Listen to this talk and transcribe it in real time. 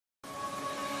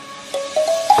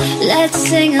Let's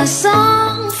sing a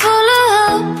song full of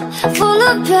hope, full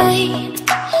of pain.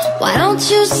 Why don't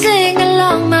you sing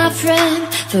along, my friend?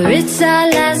 For it's our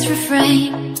last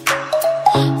refrain.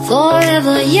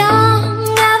 Forever young,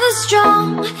 ever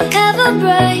strong, ever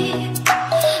brave.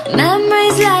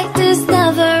 Memories like this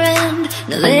never end.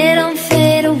 No, they don't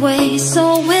fade away. So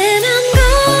when I'm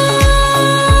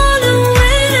gone, and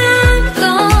when I'm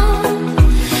gone,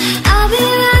 I'll be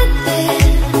right there,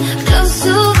 close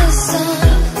to the sun.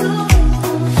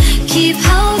 Keep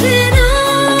holding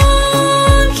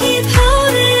on, keep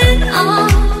holding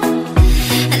on,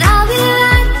 and I'll be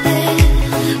right there,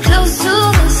 close to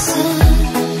the sun,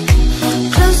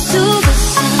 close to the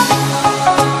sun.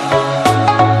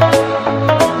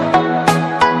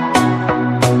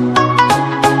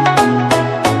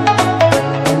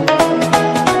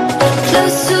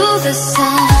 Close to the sun.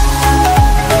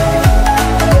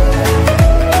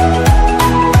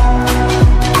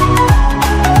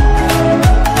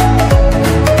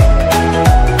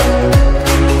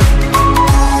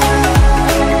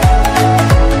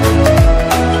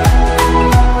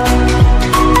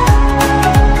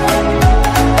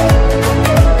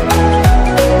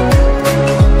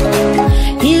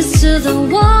 Here's to the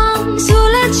ones who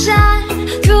let shine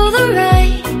through the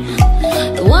rain,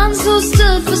 the ones who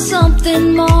stood for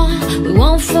something more. We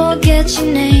won't forget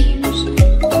your names.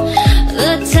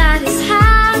 The tide is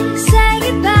high, say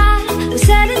goodbye, we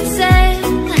set it sail,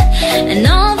 and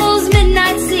all those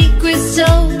midnight secrets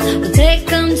told, we'll take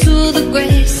them to the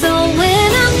grave. So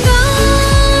when I'm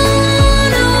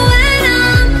gone, oh, when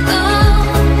I'm gone,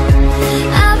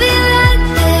 I'll be right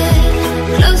there,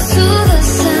 close to the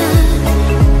sun.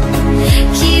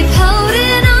 Keep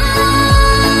holding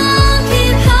on,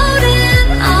 keep holding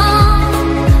on,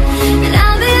 and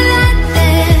I'll be right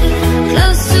there,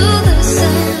 close to the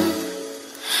sun,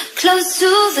 close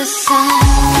to the sun.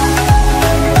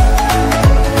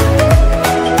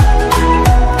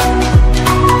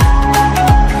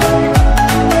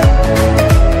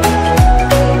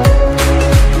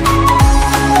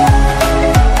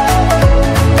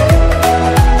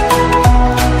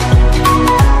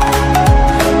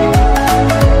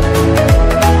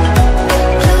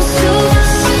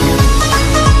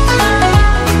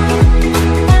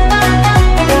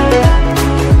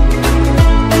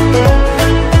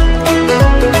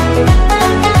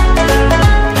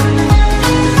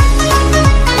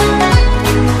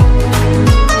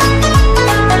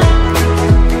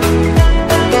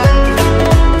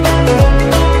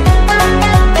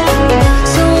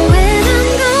 So when I'm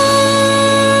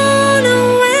gone, oh,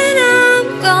 when I'm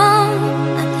gone,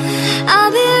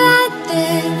 I'll be right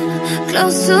there,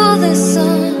 close to the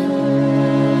sun.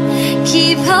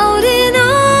 Keep holding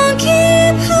on,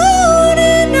 keep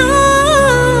holding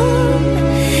on,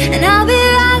 and I'll be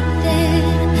right there,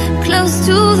 close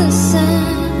to the sun,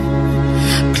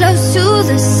 close to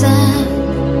the sun.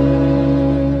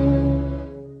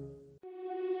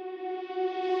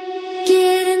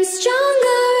 Getting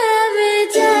stronger every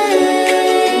day.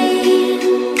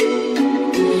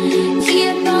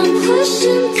 Keep on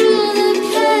pushing through the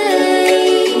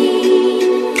pain.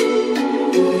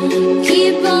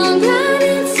 Keep on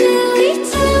grinding till we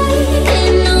die.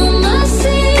 Ain't no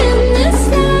mercy in this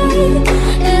life.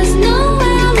 There's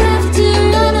nowhere left to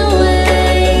run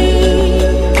away.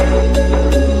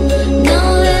 No,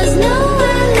 there's no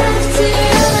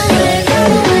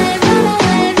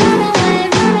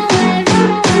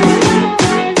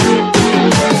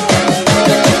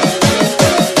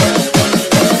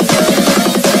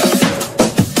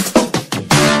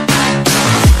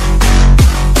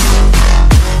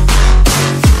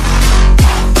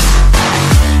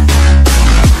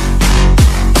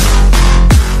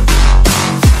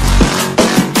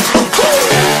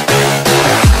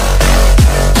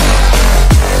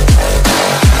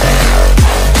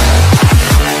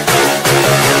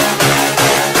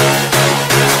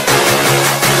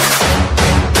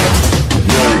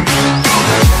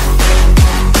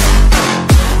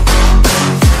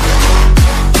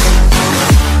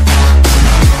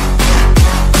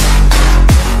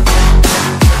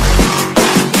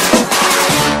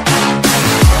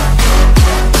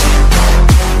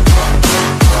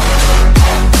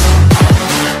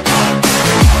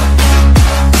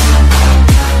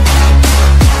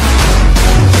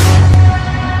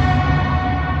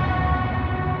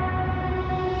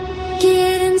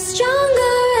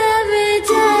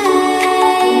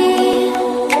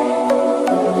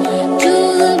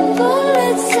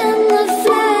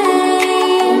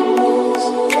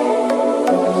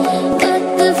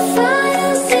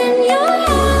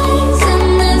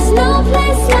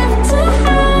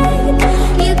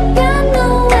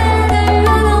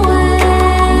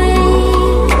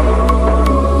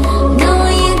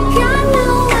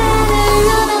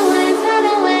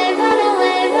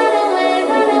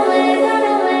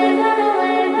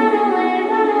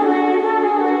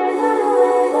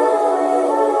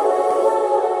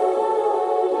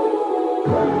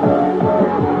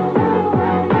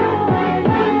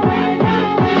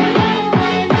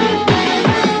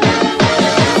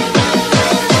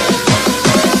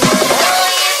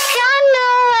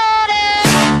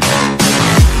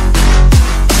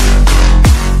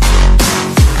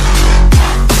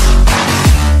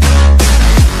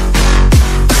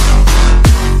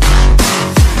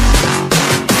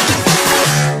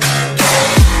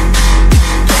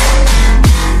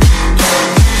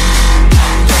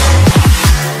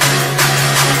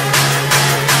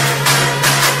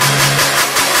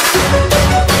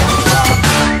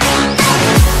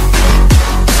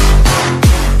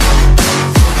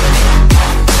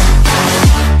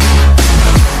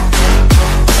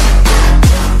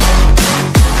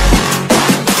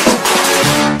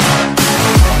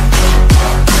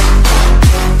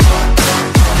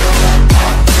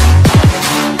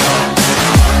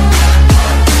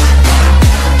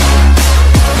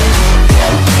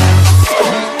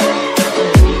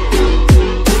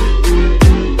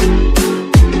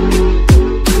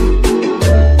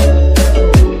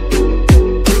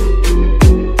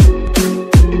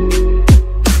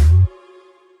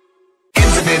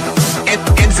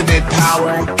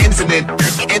power, infinite,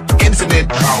 infinite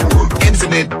power,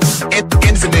 infinite,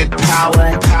 infinite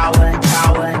power, power,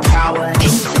 power, power,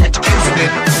 infinite,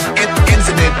 infinite,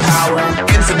 infinite power,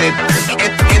 infinite,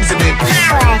 infinite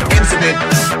power, infinite,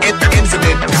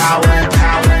 infinite power,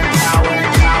 power, power,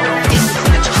 power,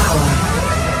 infinite power.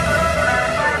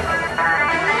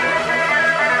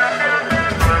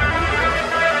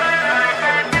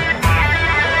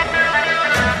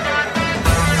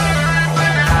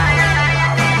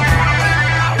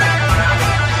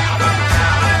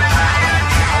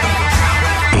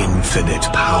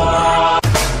 Infinite power.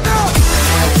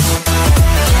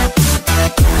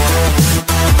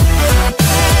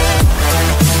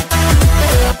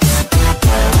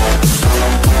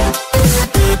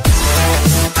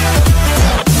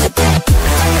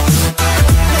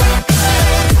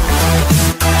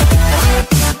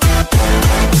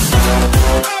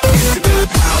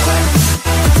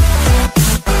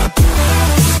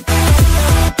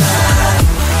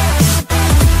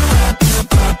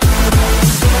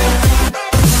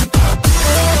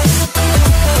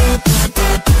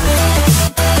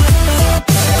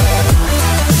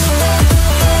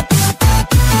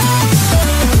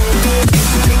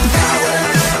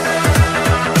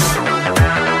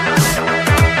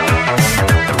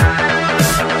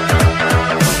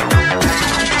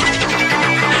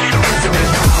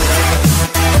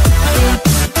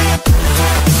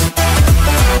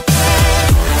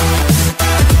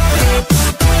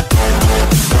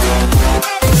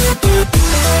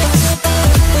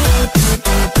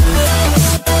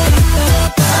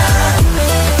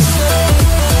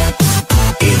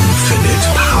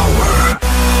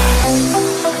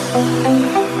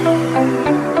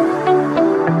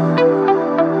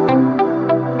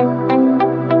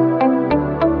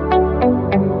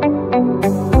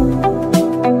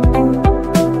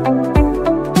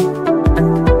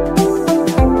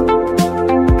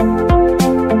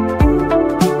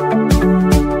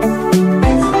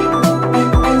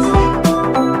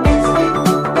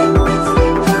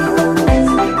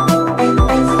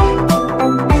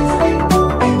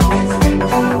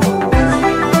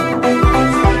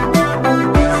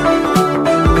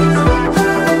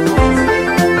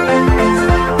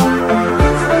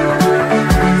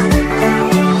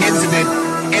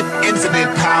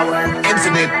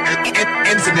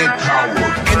 Infinite power,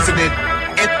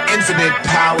 infinite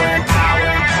power,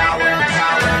 power, power,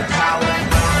 power, power.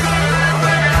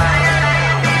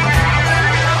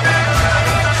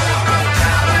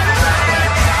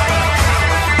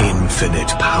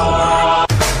 Infinite power.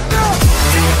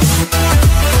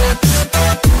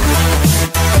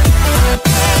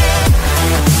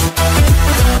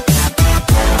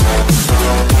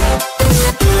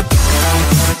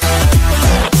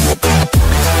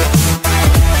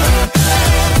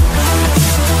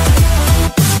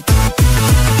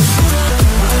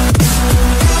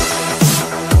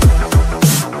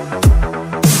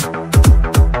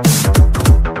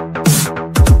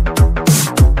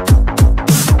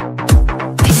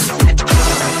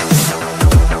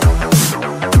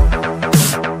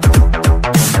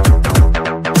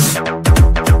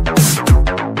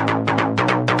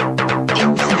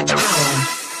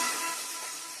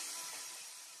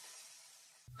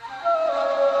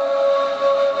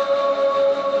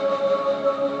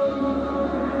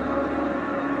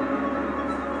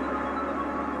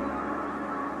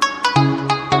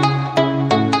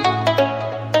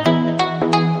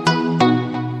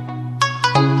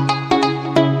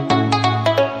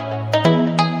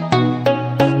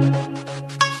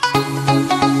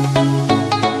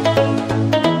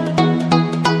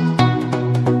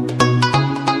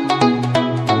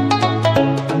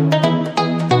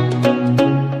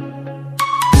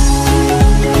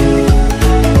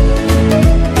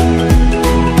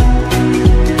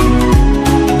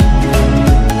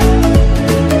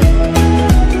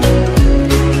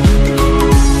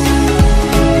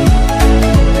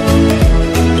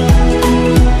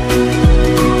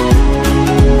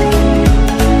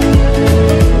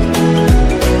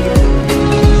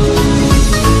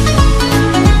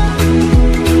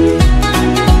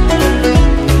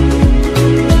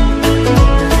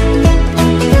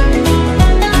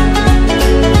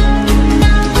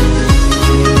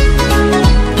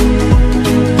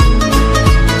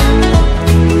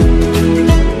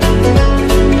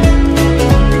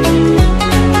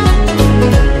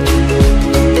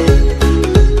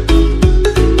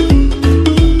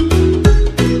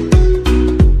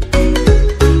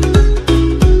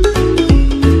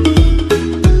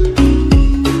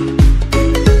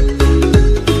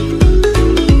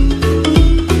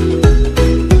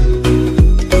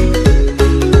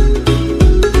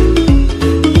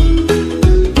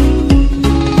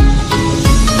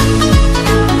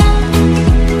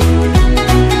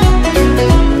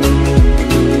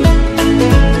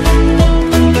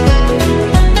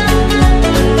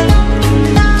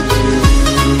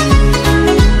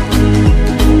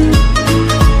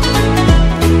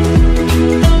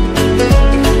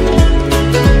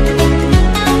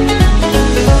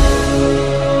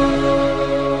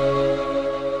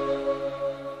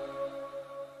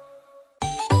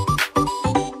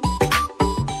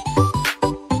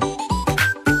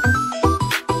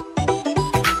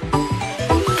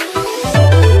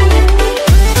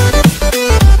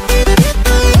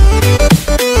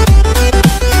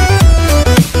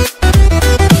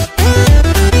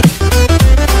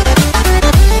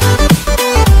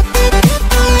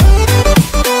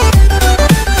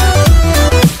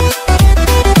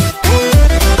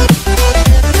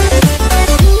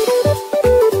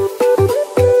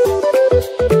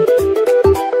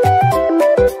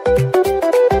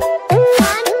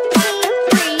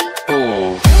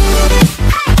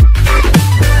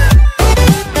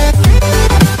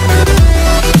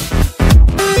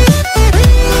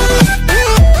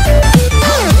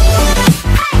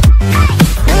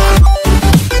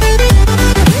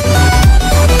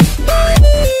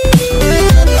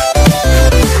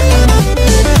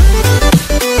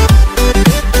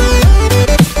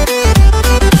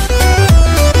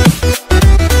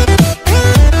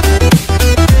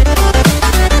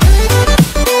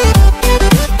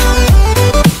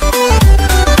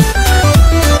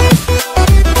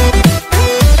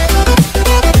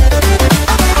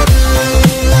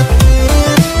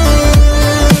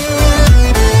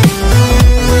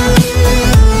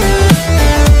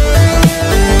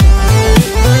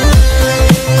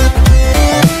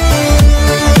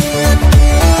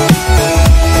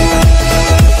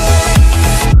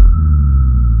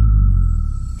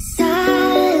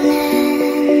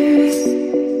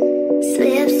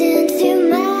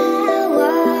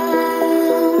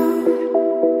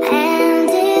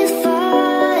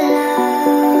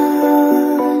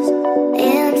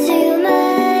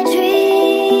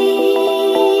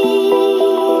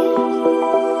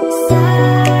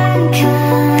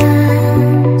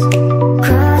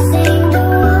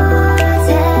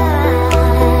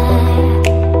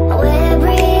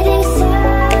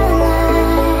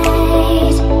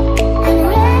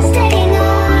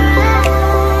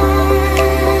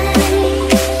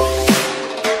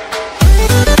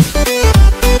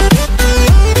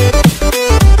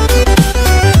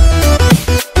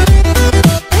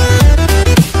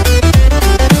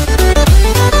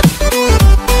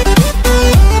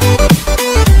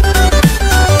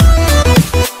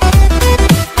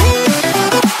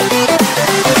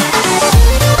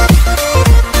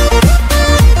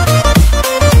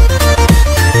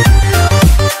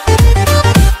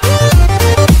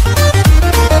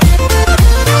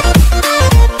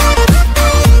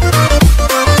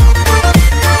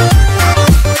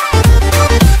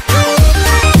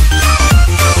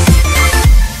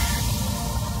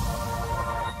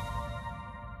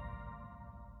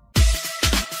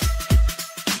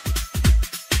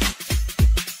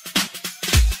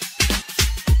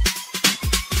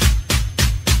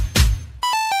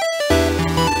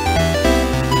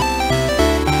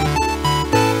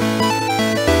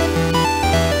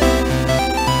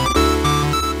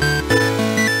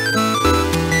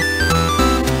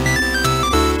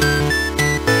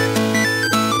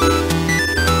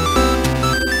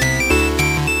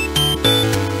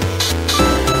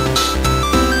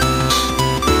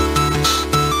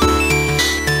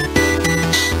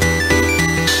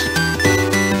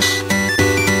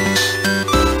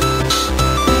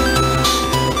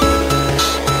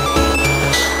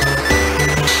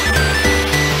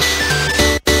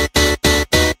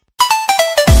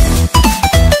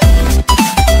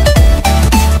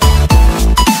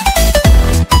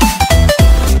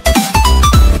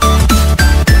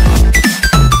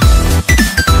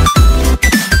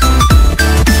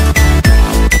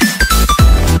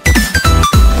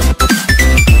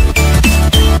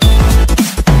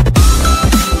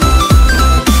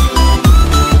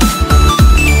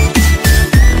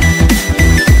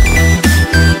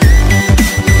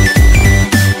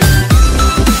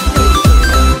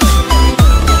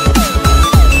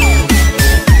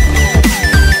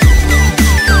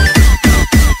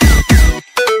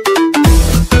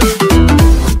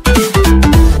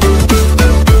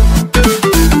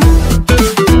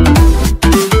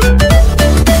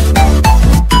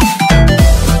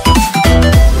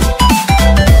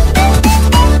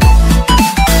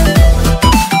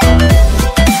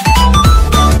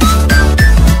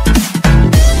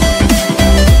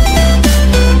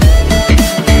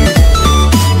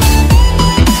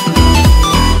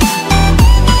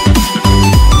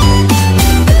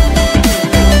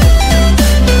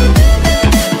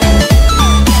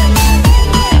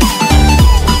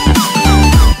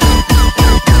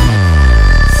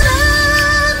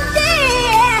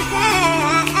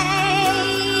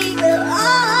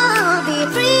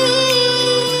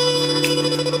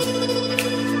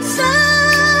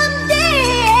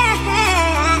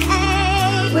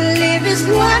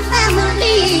 one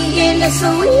family in the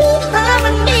sweet